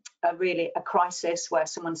a crisis where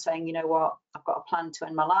someone's saying, you know what, I've got a plan to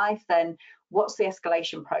end my life, then what's the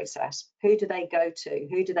escalation process? Who do they go to?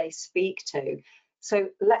 Who do they speak to? So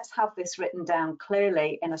let's have this written down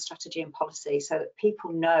clearly in a strategy and policy so that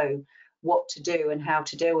people know what to do and how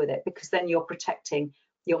to deal with it, because then you're protecting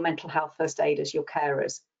your mental health first aiders, your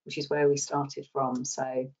carers, which is where we started from.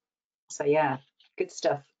 So yeah, good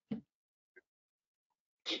stuff.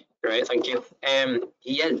 Great, thank you.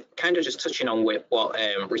 Yeah, kind of just touching on with what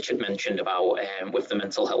Richard mentioned about with the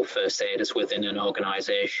mental health first aiders within an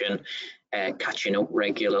organisation, catching up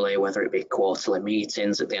regularly, whether it be quarterly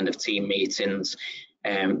meetings, at the end of team meetings.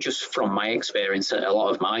 Just from my experience, a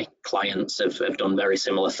lot of my clients have done very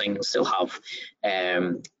similar things. They'll have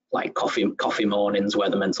like coffee mornings where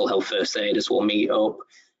the mental health first aiders will meet up,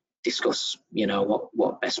 discuss, you know,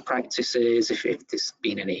 what best practice is, if there's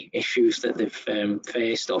been any issues that they've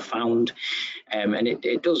faced or found, and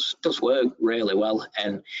it does work really well,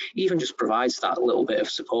 and even just provides that little bit of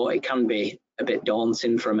support. It can be a bit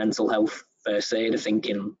daunting for a mental health first aider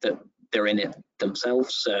thinking that they're in it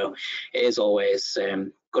themselves, so it is always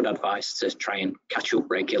good advice to try and catch up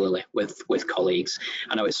regularly with colleagues.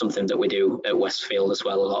 I know it's something that we do at Westfield as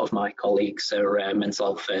well. A lot of my colleagues are mental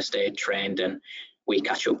health first aid trained, and we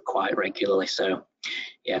catch up quite regularly. So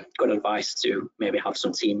yeah, good advice to maybe have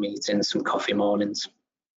some team meetings, some coffee mornings.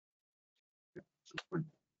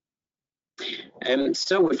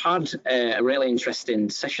 So we've had a really interesting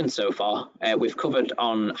session so far. We've covered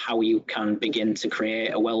on how you can begin to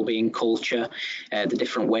create a wellbeing culture, the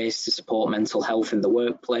different ways to support mental health in the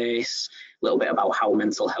workplace, a little bit about how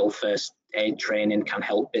mental health first aid training can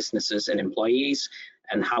help businesses and employees,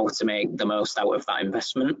 and how to make the most out of that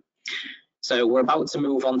investment. So we're about to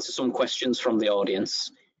move on to some questions from the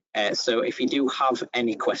audience. So if you do have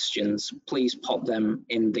any questions, please pop them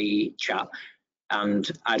in the chat.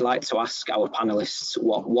 And I'd like to ask our panelists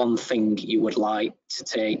what one thing you would like to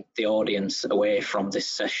take the audience away from this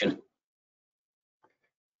session.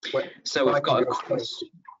 Well, so we've got a question.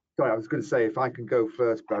 Sorry, I was going to say, if I can go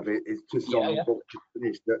first, Bradley, it's just on the book to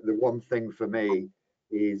finish. The one thing for me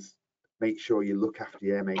is make sure you look after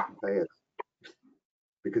your MHFAs,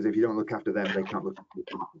 because if you don't look after them, they can't look after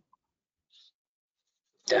you.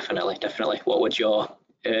 Definitely. What would your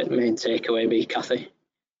main takeaway be, Cathy?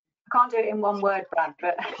 I can't do it in one word, Brad,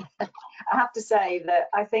 but I have to say that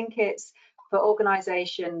I think it's for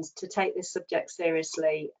organisations to take this subject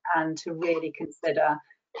seriously and to really consider,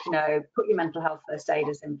 you know, put your mental health first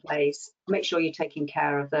aiders in place, make sure you're taking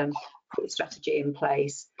care of them, put your strategy in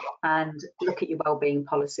place, and look at your wellbeing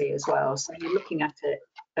policy as well. So you're looking at it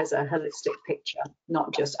as a holistic picture,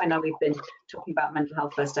 not just, I know we've been talking about mental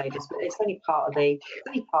health first aiders, but it's only part of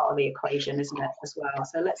the equation, isn't it, as well?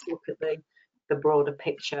 So let's look at the broader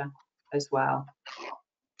picture as well.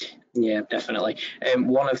 Yeah, definitely.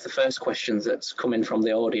 One of the first questions that's coming from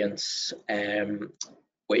the audience,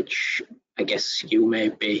 which I guess you may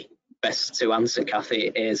be best to answer,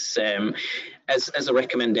 Cathy, is as a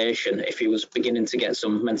recommendation, if you was beginning to get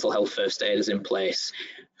some mental health first aiders in place,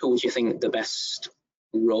 who would you think the best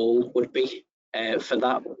role would be for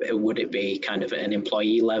that? Would it be kind of at an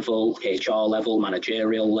employee level, HR level,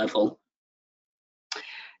 managerial level?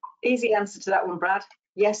 Easy answer to that one, Brad.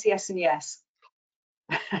 Yes, yes, and yes.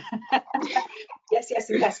 yes,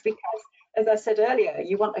 and yes, because as I said earlier,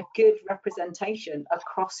 you want a good representation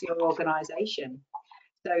across your organisation.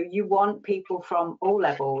 So you want people from all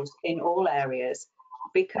levels in all areas,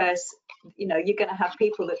 because you know you're going to have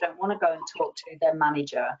people that don't want to go and talk to their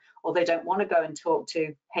manager, or they don't want to go and talk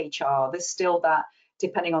to HR. There's still that,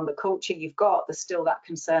 depending on the culture you've got, there's still that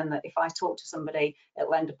concern that if I talk to somebody,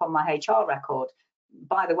 it'll end up on my HR record.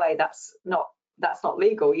 By the way, that's not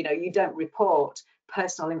legal. You know, you don't report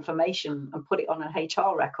personal information and put it on an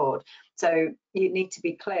HR record. So you need to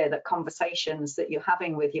be clear that conversations that you're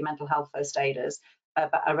having with your mental health first aiders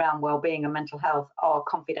around wellbeing and mental health are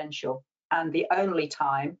confidential. And the only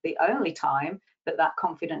time that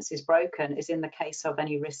confidence is broken is in the case of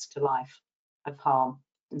any risk to life of harm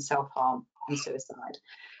and self-harm and suicide.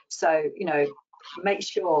 So, you know, make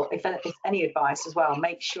sure, if any advice as well,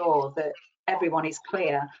 make sure that everyone is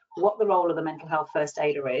clear what the role of the mental health first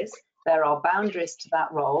aider is. There are boundaries to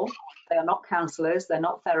that role. They are not counsellors, they're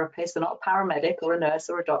not therapists, they're not a paramedic or a nurse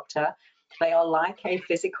or a doctor. They are like a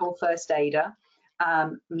physical first aider.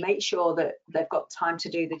 Make sure that they've got time to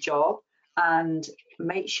do the job, and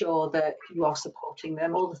make sure that you are supporting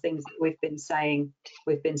them, all the things that we've been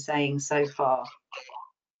saying so far.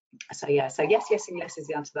 So yeah, so yes, and yes is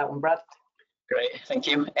the answer to that one, Brad. Great, thank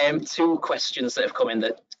you. Two questions that have come in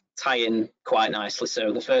that tie in quite nicely.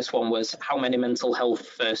 So the first one was, how many mental health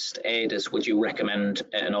first aiders would you recommend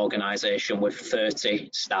at an organisation with 30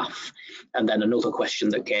 staff? And then another question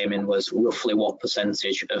that came in was, roughly what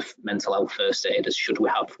percentage of mental health first aiders should we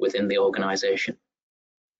have within the organisation?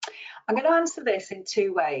 I'm going to answer this in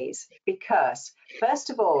two ways, because first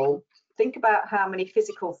of all, think about how many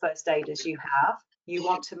physical first aiders you have. You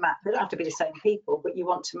want to match, they don't have to be the same people, but you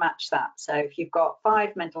want to match that. So if you've got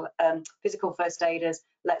 5 physical first aiders,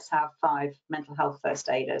 let's have 5 mental health first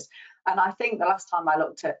aiders. And I think the last time I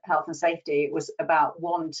looked at health and safety, it was about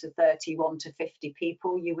 1 to 30, 1 to 50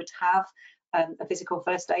 people you would have a physical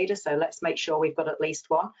first aider. So let's make sure we've got at least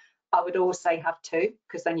 1. I would always say have 2,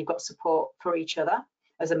 because then you've got support for each other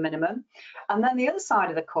as a minimum. And then the other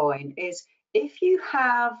side of the coin is, if you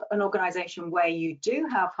have an organisation where you do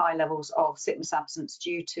have high levels of sickness absence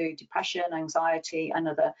due to depression, anxiety and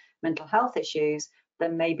other mental health issues,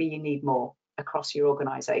 then maybe you need more across your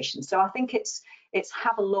organisation. So I think it's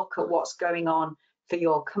have a look at what's going on for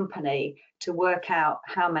your company to work out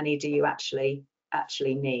how many do you actually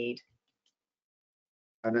need.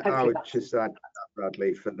 And Hopefully I would just add,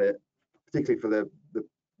 Bradley, particularly for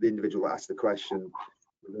the individual that asked the question,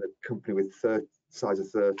 with a company with size of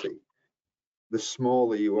 30, the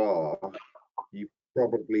smaller you are, you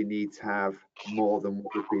probably need to have more than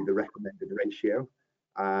what would be the recommended ratio,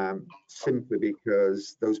 simply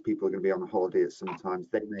because those people are going to be on holiday at some times,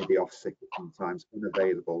 they may be off sick at sometimes,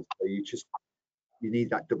 unavailable, so you need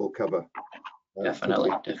that double cover.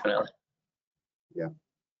 Definitely.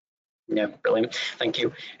 Yeah, brilliant. Thank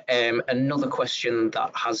you. Another question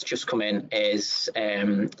that has just come in is,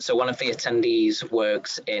 so one of the attendees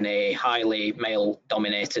works in a highly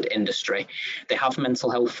male-dominated industry. They have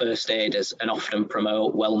mental health first aiders and often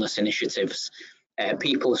promote wellness initiatives.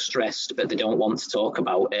 People are stressed, but they don't want to talk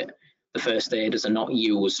about it. The first aiders are not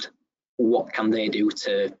used. What can they do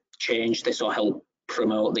to change this or help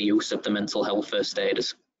promote the use of the mental health first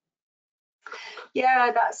aiders?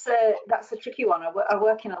 Yeah, that's a tricky one. I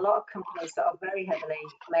work in a lot of companies that are very heavily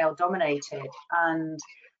male dominated, and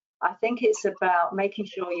I think it's about making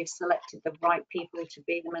sure you've selected the right people to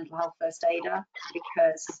be the mental health first aider,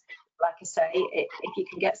 because like I say, if you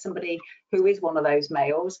can get somebody who is one of those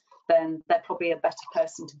males, then they're probably a better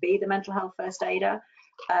person to be the mental health first aider.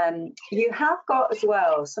 You have got as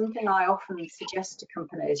well, something I often suggest to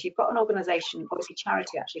companies, you've got an organisation, or it's a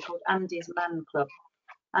charity actually, called Andy's Man Club.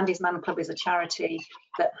 Andy's Man Club is a charity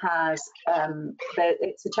that has,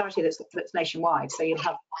 it's a charity that's nationwide, so you'll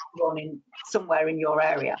have one somewhere in your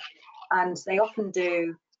area. And they often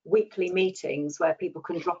do weekly meetings where people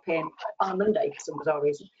can drop in on a Monday for some bizarre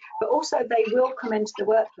reason, but also they will come into the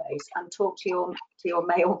workplace and talk to your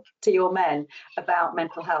men about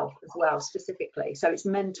mental health as well, specifically. So it's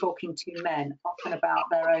men talking to men, often about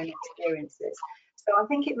their own experiences. So I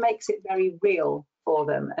think it makes it very real for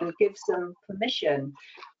them and gives them permission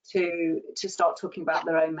to start talking about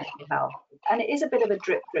their own mental health. And it is a bit of a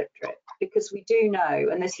drip, because we do know,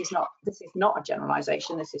 and this is not a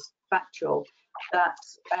generalization, this is factual, that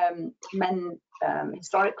men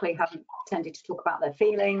historically haven't tended to talk about their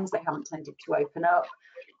feelings, they haven't tended to open up.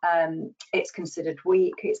 It's considered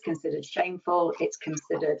weak, it's considered shameful, it's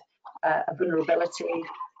considered a vulnerability.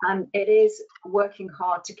 And it is working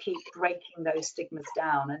hard to keep breaking those stigmas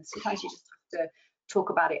down. And sometimes you just have to talk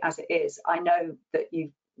about it as it is. I know that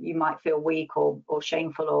you might feel weak or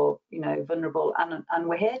shameful or vulnerable, and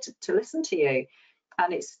we're here to listen to you.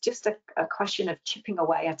 And it's just a question of chipping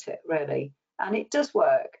away at it, really. And it does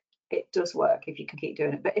work. It does work if you can keep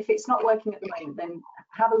doing it. But if it's not working at the moment, then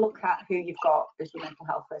have a look at who you've got as your mental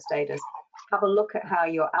health first aiders. Have a look at how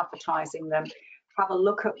you're advertising them. Have a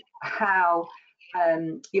look at how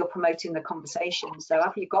you're promoting the conversation. So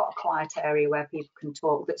have you got a quiet area where people can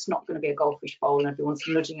talk that's not going to be a goldfish bowl and everyone's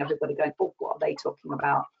nudging everybody going, oh, what are they talking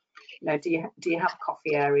about? Do you have a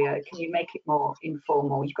coffee area? Can you make it more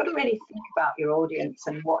informal? You've got to really think about your audience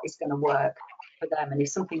and what is going to work for them. And if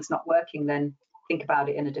something's not working, then think about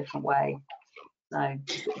it in a different way. So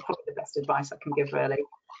it's probably the best advice I can give, really.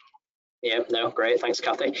 Yeah, no, great. Thanks,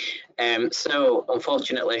 Cathy. So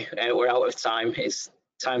unfortunately, we're out of time. It's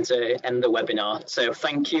time to end the webinar. So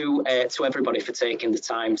thank you to everybody for taking the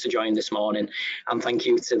time to join this morning, and thank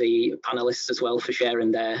you to the panellists as well for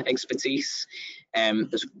sharing their expertise. I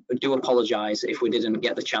do apologise if we didn't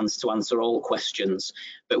get the chance to answer all questions,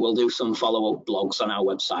 but we'll do some follow-up blogs on our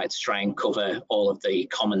website to try and cover all of the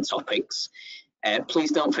common topics.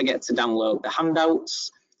 Please don't forget to download the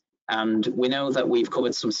handouts. And we know that we've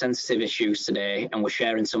covered some sensitive issues today, and we're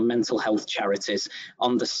sharing some mental health charities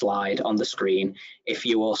on the slide on the screen if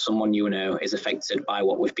you or someone you know is affected by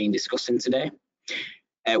what we've been discussing today.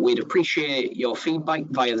 We'd appreciate your feedback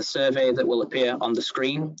via the survey that will appear on the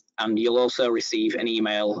screen, and you'll also receive an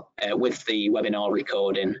email with the webinar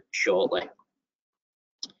recording shortly.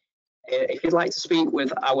 If you'd like to speak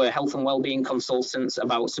with our health and wellbeing consultants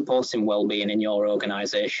about supporting wellbeing in your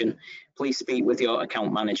organisation, please speak with your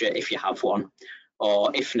account manager if you have one,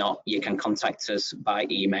 or if not, you can contact us by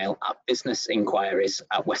email at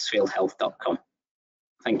businessinquiries@westfieldhealth.com.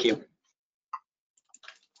 Thank you.